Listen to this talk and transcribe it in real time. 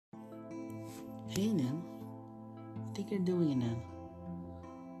Hey Nell, I think you're doing Nell.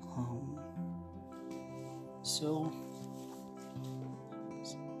 Um, so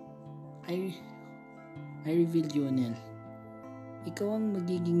I revealed you Nell. Ikaw ang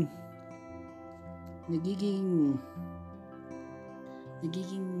nagiging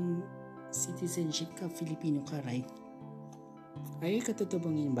citizenship ka, Filipino ka, right? Ay,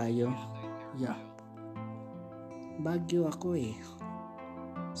 katutubang in Bayo? Yeah. Baguio ako eh.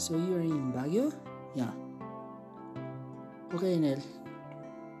 So you are in Baguio? Yeah. Okay, Nel.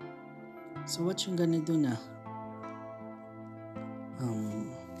 So what you gonna do na?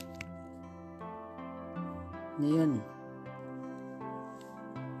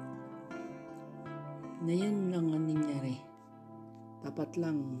 Ngayon lang ang nangyari. Dapat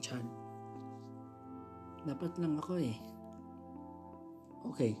lang, Chad. Dapat lang ako eh.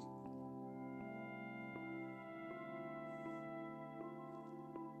 Okay.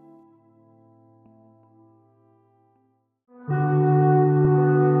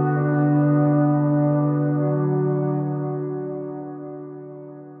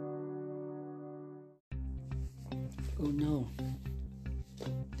 Oh no.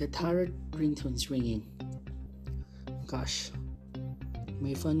 That horrid ringtone's ringing. Gosh.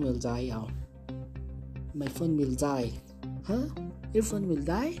 My phone will die out. My phone will die. Huh? Your phone will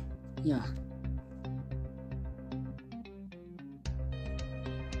die? Yeah.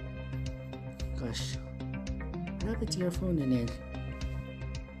 Gosh. What happened to your phone, Onel?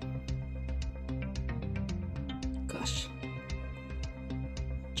 Gosh.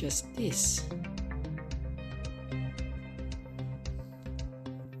 Just this.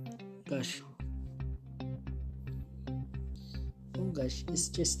 Gosh. Oh gosh, it's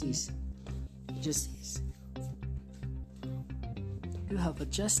justice. Justice. You have a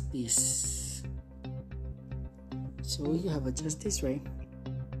justice. So you have a justice, right?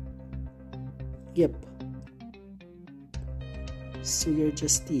 Yep. So you're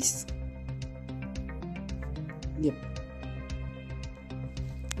justice. Yep.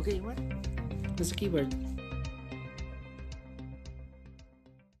 Okay, what? What's the keyword?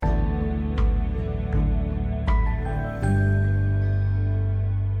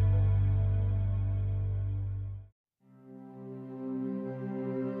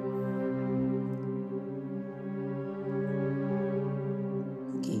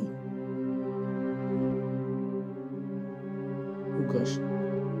 Gosh.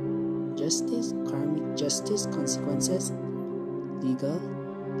 Justice, karmic justice, consequences, legal,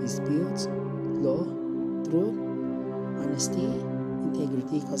 disputes, law, truth, honesty,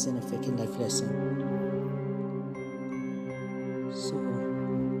 integrity, cause and effect in life lesson. So,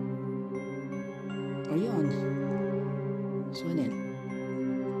 are you on? So, Onel,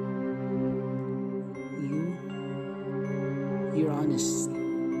 you're honest.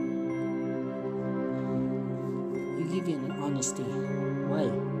 You give you an honesty. Why?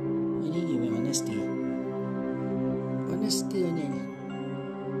 I need you with honesty. Honesty, Onel.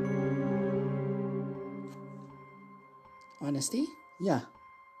 Honesty? Yeah.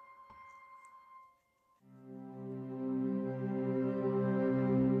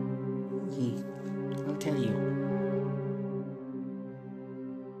 Okay, I'll tell you.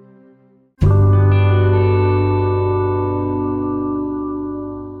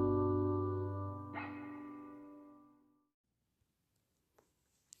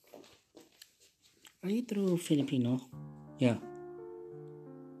 Are you true Filipino? Yeah.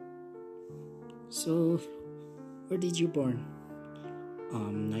 So, where did you born?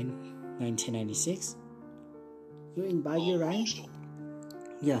 1996? You're in Baguio, right?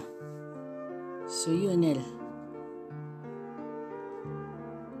 Yeah. So you, Onel.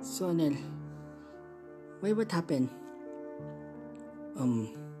 So, Onel, why what happened?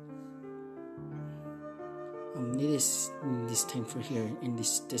 This time for here, and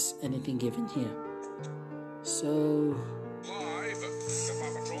this anything given here. So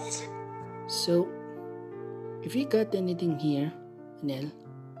if you got anything here, Onel,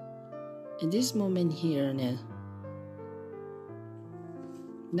 in this moment here, Onel,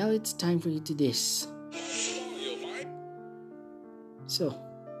 now it's time for you to this. So,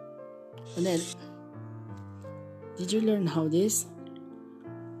 Onel, did you learn how this?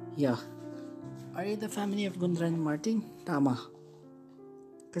 Yeah. Are you the family of Gondran Martin? Tama.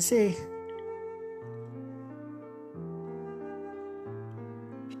 Kasi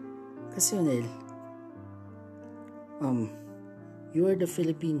Onel, you are the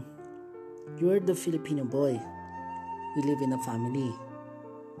Filipino boy. We live in a family.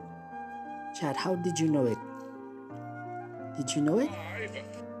 Chad, how did you know it? Did you know it?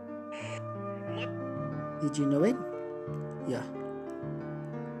 Did you know it? Yeah.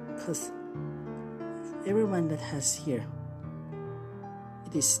 everyone that has here.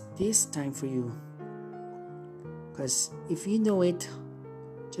 It is this time for you. Because if you know it,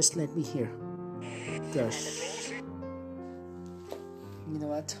 just let me hear. Gosh. You know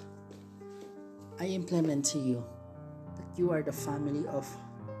what? I implement to you that you are the family of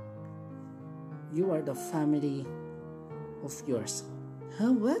yours.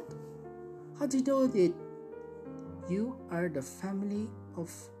 Huh? What? How do you know that you are the family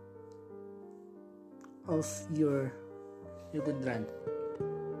of your Gundran?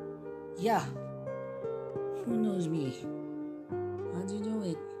 Yeah. Who knows me? How do you know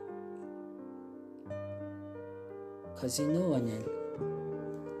it? Cause you know, Onel.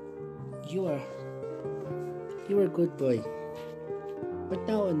 You are a good boy. But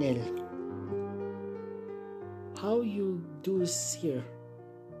now, Onel, how you do here?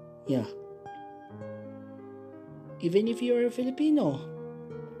 Yeah. Even if you are a Filipino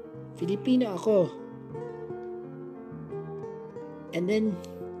ako. And then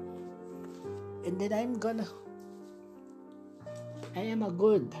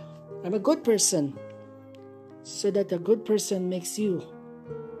I'm a good person. So that a good person makes you.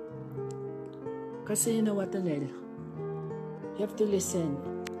 Kasi you know what, Onel? You have to listen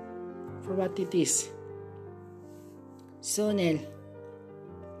for what it is. So, Onel,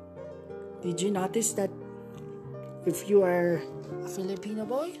 did you notice that if you are a Filipino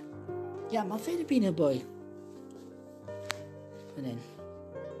boy? Yeah, I'm a Filipino boy. Onel,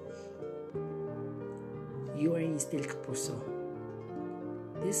 you are in still Kapuso.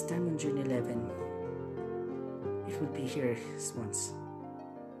 This time on June 11, it will be here once.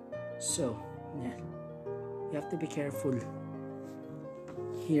 So, yeah, you have to be careful.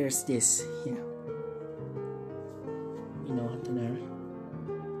 Here's this. Yeah. You know, Tanar,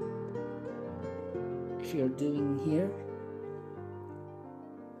 if you're doing here,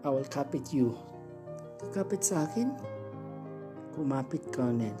 I will kapit you. Kapit sa akin? Kumapit ka,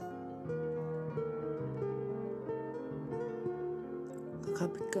 Onel.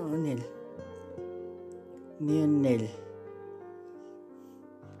 Kapit ka, Onel. Onel.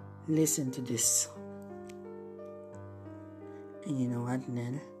 Listen to this. And you know what,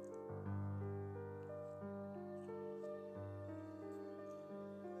 Nel?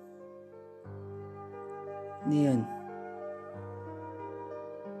 Neon.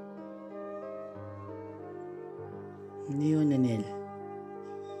 Neon and Nel.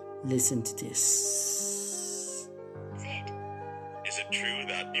 Listen to this. Is it true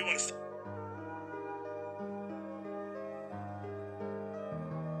that you want to...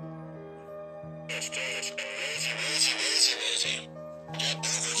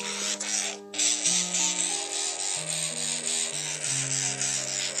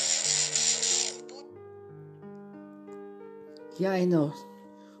 Yeah, I know.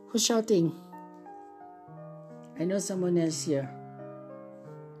 Who's shouting? I know someone else here.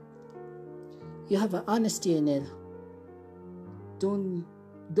 You have an honesty, Onel. Don't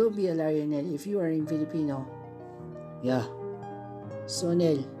be a liar, Onel, if you are in Filipino. Yeah. So,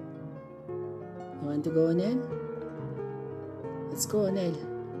 Onel, you want to go, Onel? Let's go, Onel.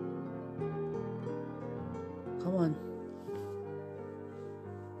 Come on.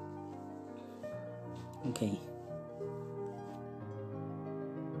 Okay.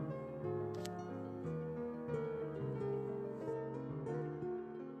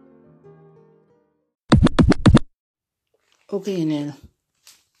 Okay, Onel.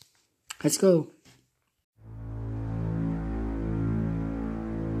 Let's go.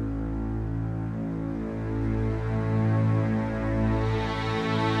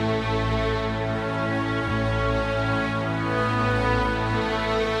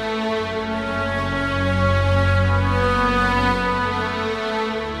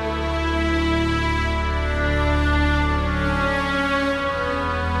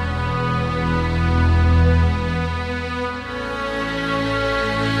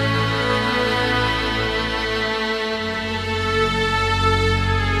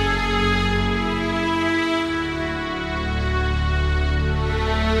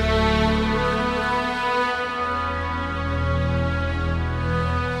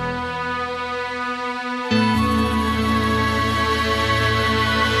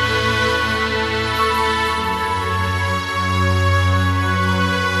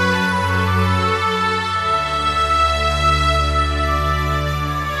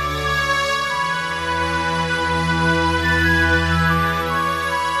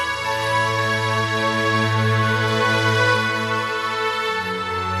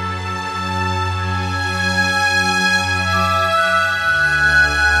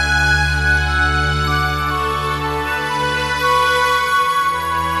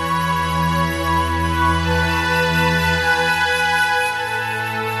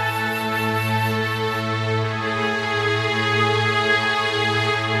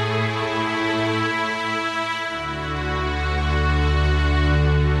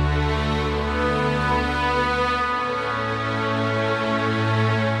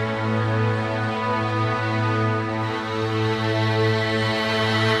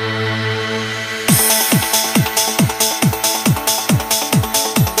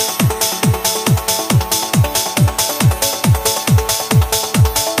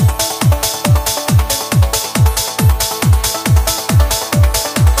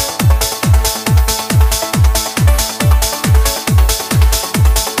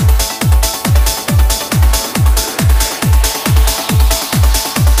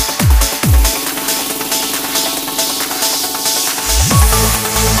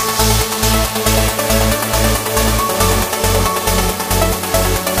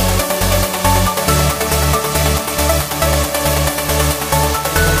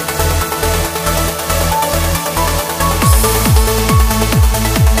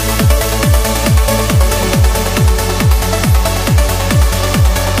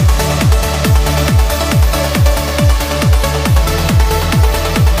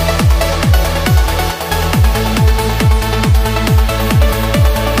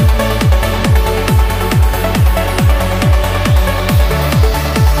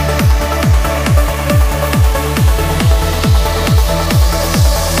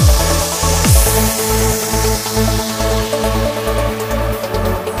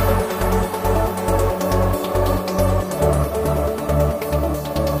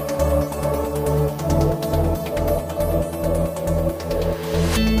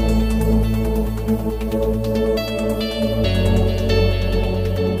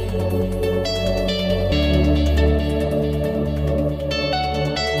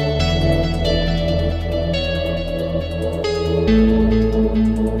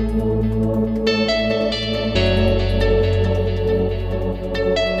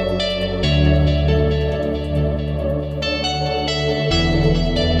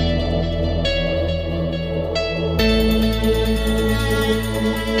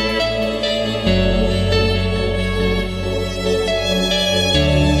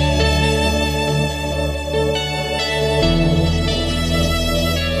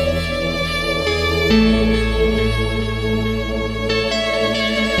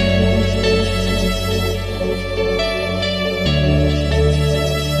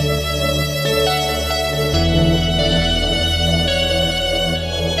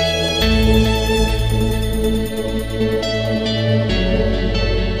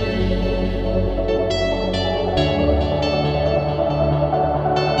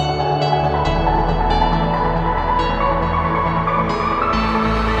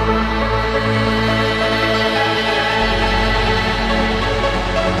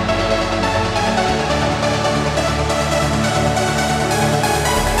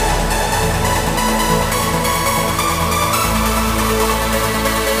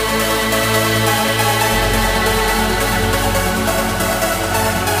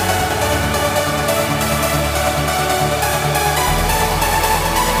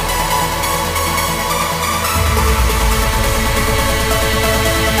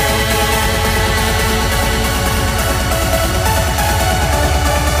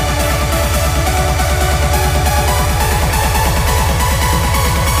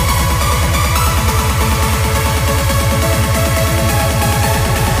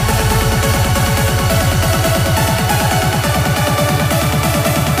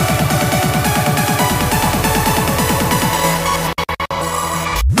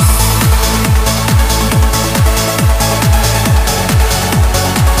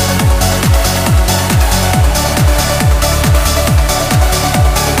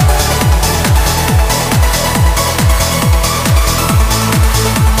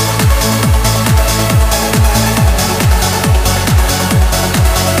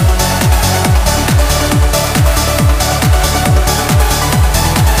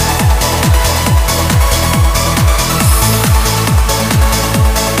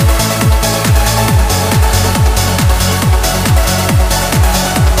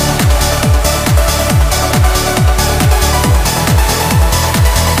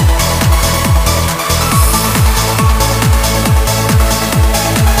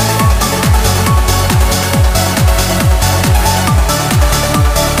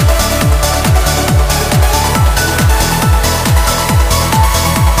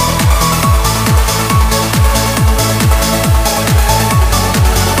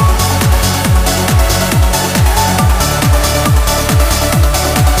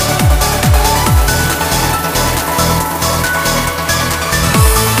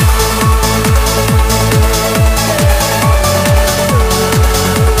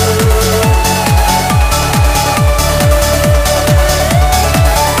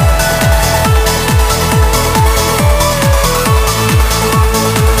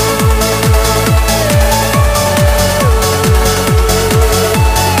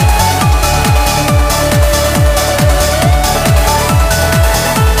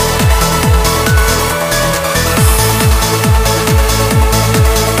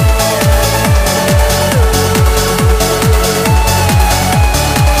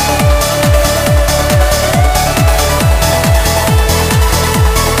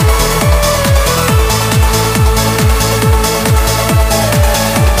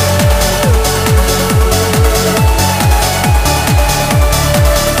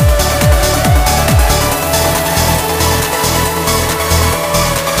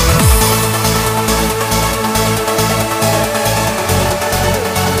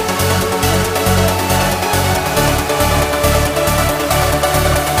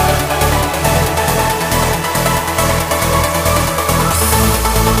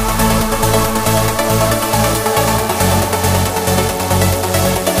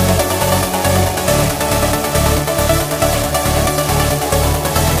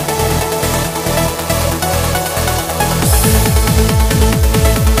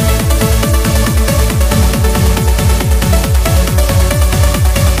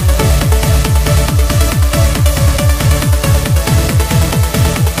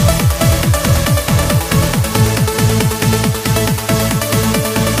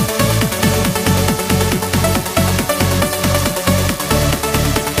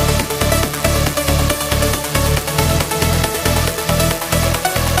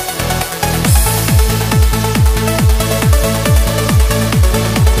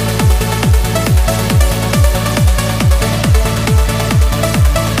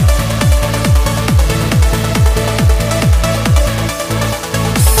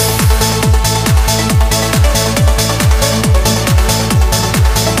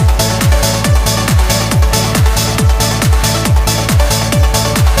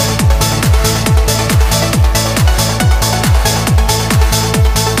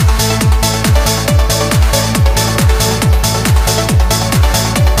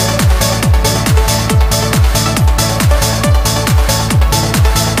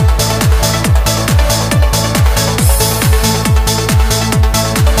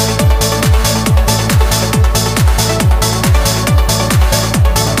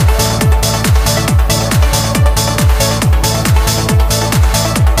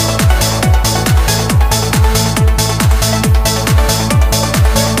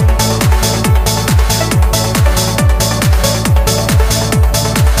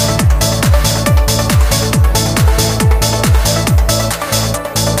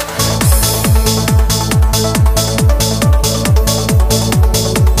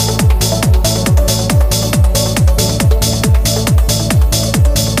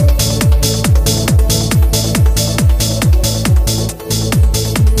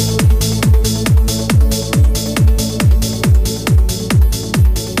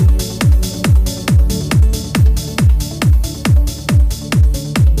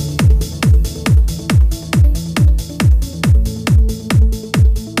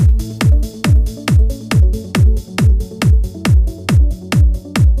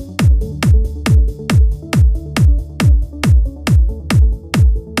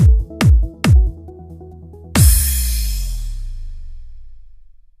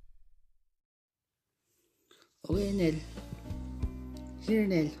 Okay, Nel. Here,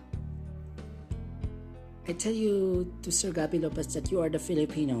 Nel. I tell you to Sir Gabi Lopez that you are the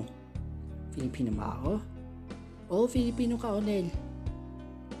Filipino. Filipino ba ako? Oo, Filipino ka, Onel.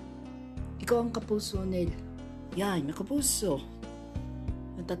 Ikaw ang Kapuso, Onel. Yan, may Kapuso.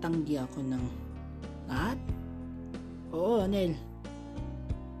 Natatanggi ako ng lahat? Oo, Onel.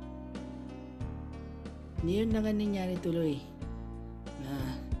 Ngayon na nga nangyari tuloy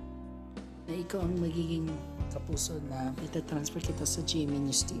na ikaw ang magiging Kapuso na itatransfer kita sa GMA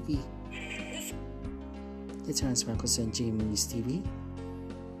News TV. Itatransfer ko sa GMA News TV?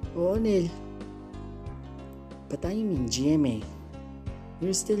 Oo, Onel. But I'm in GMA.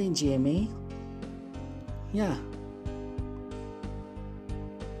 You're still in GMA? Yeah.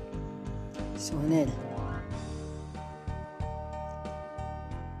 So, Onel.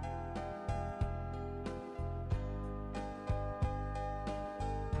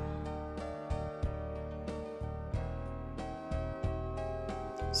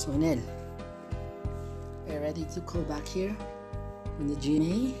 So, Onel. Are you ready to call back here? In the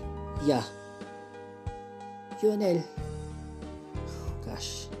GMA? Yeah. Onel. Oh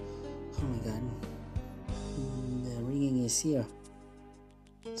gosh. Oh my god. The ringing is here.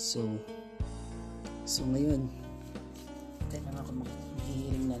 So ngayon, kailangan ako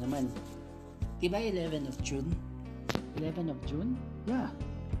mag-hearing na naman. Diba 11 of June? 11 of June? Yeah.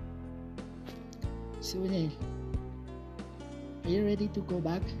 So Onel, are you ready to go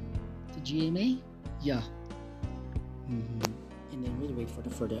back to GMA? Yeah. And then we'll wait for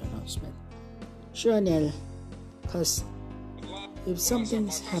the further announcement. Sure, Onel. Because if something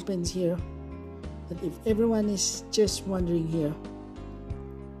happens here, that if everyone is just wondering here,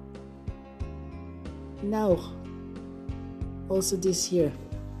 now also this here.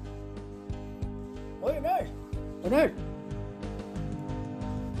 Oh, Onel! Onel!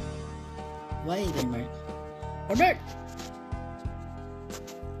 Why Denmark? Onel!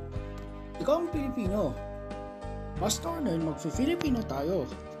 Ikaw ang Pilipino. Basta Onel, mag-Filipino tayo.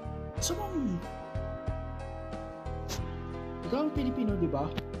 So, ikaw ang Pilipino, di ba?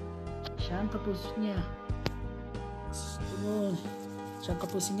 Siya ang Kapuso niya. Siya ang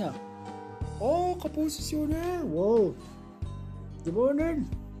Kapuso niya. Oh, Kapuso si Onel. Wow. Di ba, Onel?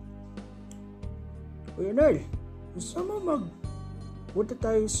 O, Onel, gusto mo punta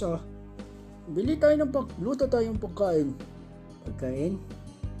tayo sa luto tayong pagkain. Pagkain?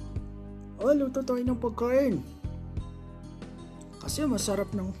 Oh, luto tayo ng pagkain. Kasi masarap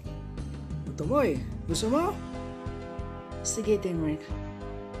ng luto mo eh. Gusto mo? Sige, Denmark.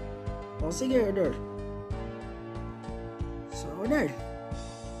 O sige, Onel. So, Onel.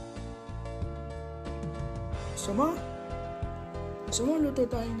 Gusto mo luto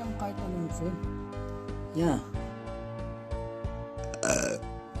tayo ng kahit anong food? Yeah.